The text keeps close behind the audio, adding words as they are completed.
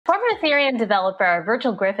Former Ethereum developer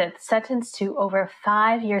Virgil Griffith sentenced to over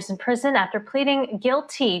 5 years in prison after pleading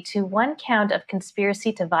guilty to one count of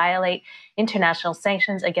conspiracy to violate international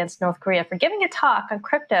sanctions against North Korea for giving a talk on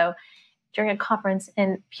crypto during a conference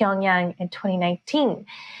in Pyongyang in 2019.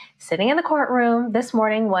 Sitting in the courtroom this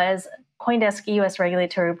morning was CoinDesk U.S.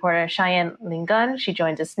 regulatory reporter Cheyenne Ligon. She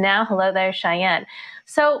joins us now. Hello there, Cheyenne.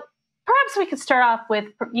 So perhaps we could start off with,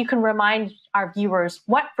 you can remind our viewers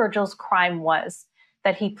what Virgil's crime was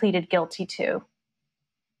that he pleaded guilty to.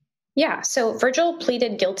 Yeah, so Virgil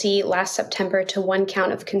pleaded guilty last September to one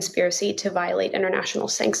count of conspiracy to violate international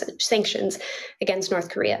sanctions against North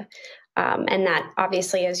Korea. And that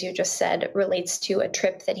obviously, as you just said, relates to a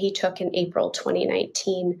trip that he took in April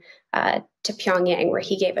 2019 to Pyongyang, where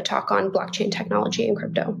he gave a talk on blockchain technology and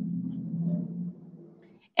crypto.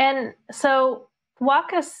 And so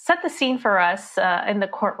set the scene for us in the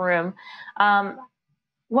courtroom.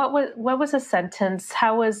 What was the sentence?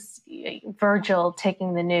 How was Virgil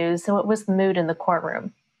taking the news? What was the mood in the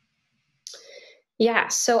courtroom? Yeah,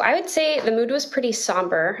 so I would say the mood was pretty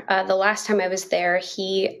somber. The last time I was there,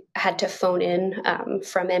 he had to phone in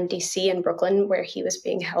from MDC in Brooklyn, where he was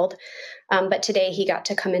being held. But today he got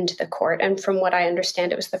to come into the court. And from what I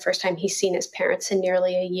understand, it was the first time he's seen his parents in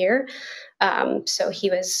nearly a year. So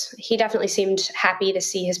he definitely seemed happy to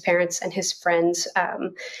see his parents and his friends.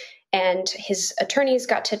 And his attorneys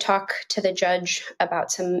got to talk to the judge about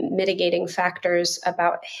some mitigating factors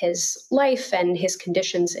about his life and his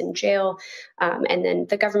conditions in jail. And then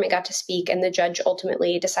the government got to speak, and the judge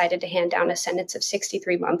ultimately decided to hand down a sentence of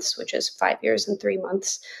 63 months, which is 5 years and 3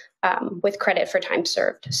 months, with credit for time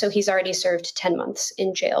served. So he's already served 10 months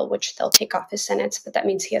in jail, which they'll take off his sentence, but that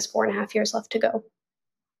means he has 4.5 years left to go.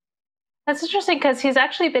 That's interesting because he's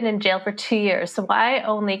actually been in jail for 2 years. So why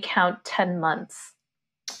only count 10 months?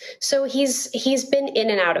 So he's been in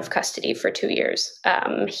and out of custody for 2 years.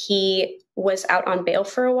 He was out on bail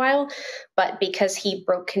for a while, but because he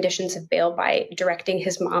broke conditions of bail by directing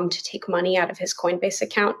his mom to take money out of his Coinbase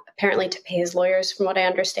account, apparently to pay his lawyers, from what I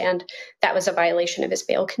understand, that was a violation of his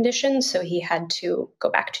bail conditions. So he had to go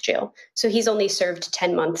back to jail. So he's only served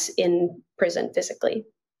 10 months in prison physically.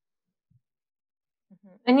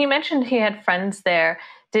 And you mentioned he had friends there.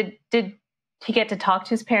 Did he get to talk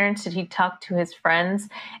to his parents? Did he talk to his friends?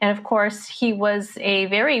 And of course, he was a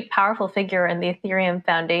very powerful figure in the Ethereum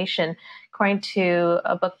Foundation. According to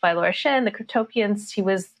a book by Laura Shin, The Cryptopians, he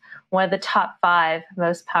was one of the top 5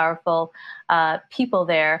 most powerful people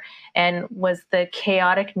there and was the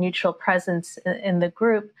chaotic neutral presence in the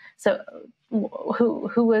group. So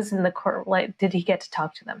who was in the court? Like, did he get to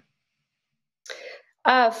talk to them?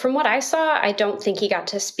 From what I saw, I don't think he got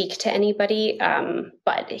to speak to anybody,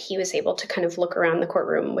 but he was able to kind of look around the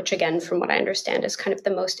courtroom, which again, from what I understand, is kind of the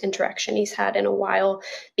most interaction he's had in a while.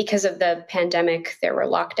 Because of the pandemic, there were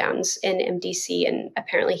lockdowns in MDC, and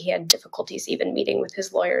apparently he had difficulties even meeting with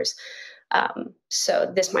his lawyers.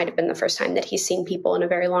 So this might have been the first time that he's seen people in a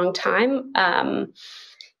very long time.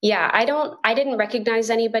 Yeah, I didn't recognize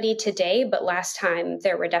anybody today, but last time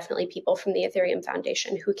there were definitely people from the Ethereum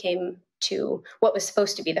Foundation who came to what was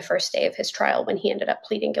supposed to be the first day of his trial when he ended up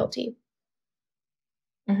pleading guilty.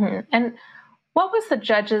 Mm-hmm. And what was the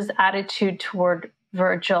judge's attitude toward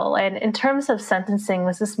Virgil? And in terms of sentencing,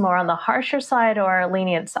 was this more on the harsher side or a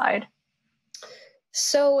lenient side?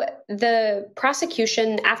 So the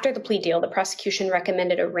prosecution, after the plea deal, the prosecution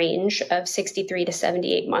recommended a range of 63 to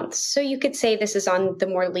 78 months. So you could say this is on the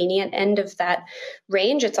more lenient end of that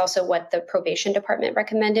range. It's also what the probation department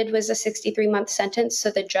recommended was a 63-month sentence. So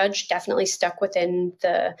the judge definitely stuck within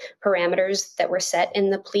the parameters that were set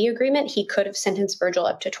in the plea agreement. He could have sentenced Virgil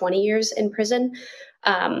up to 20 years in prison.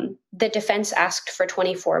 The defense asked for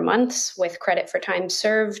 24 months with credit for time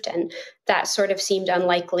served, and that sort of seemed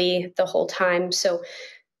unlikely the whole time. So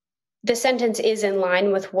the sentence is in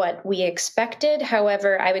line with what we expected.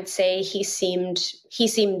 However, I would say he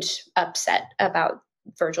seemed upset about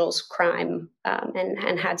Virgil's crime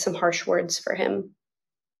and had some harsh words for him.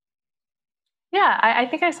 Yeah, I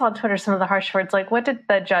think I saw on Twitter some of the harsh words. Like, what did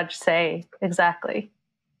the judge say exactly?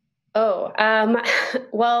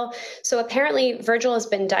 Well, so apparently Virgil has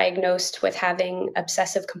been diagnosed with having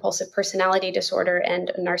obsessive compulsive personality disorder and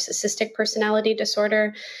a narcissistic personality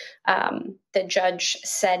disorder. The judge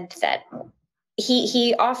said that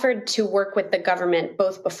he offered to work with the government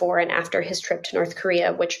both before and after his trip to North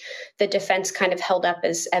Korea, which the defense kind of held up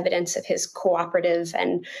as evidence of his cooperative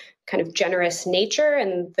and kind of generous nature.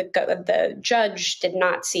 And the judge did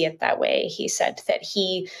not see it that way. He said that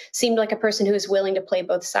he seemed like a person who was willing to play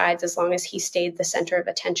both sides as long as he stayed the center of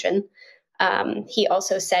attention. He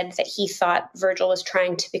also said that he thought Virgil was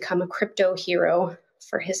trying to become a crypto hero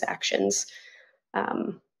for his actions.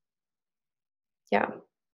 Yeah.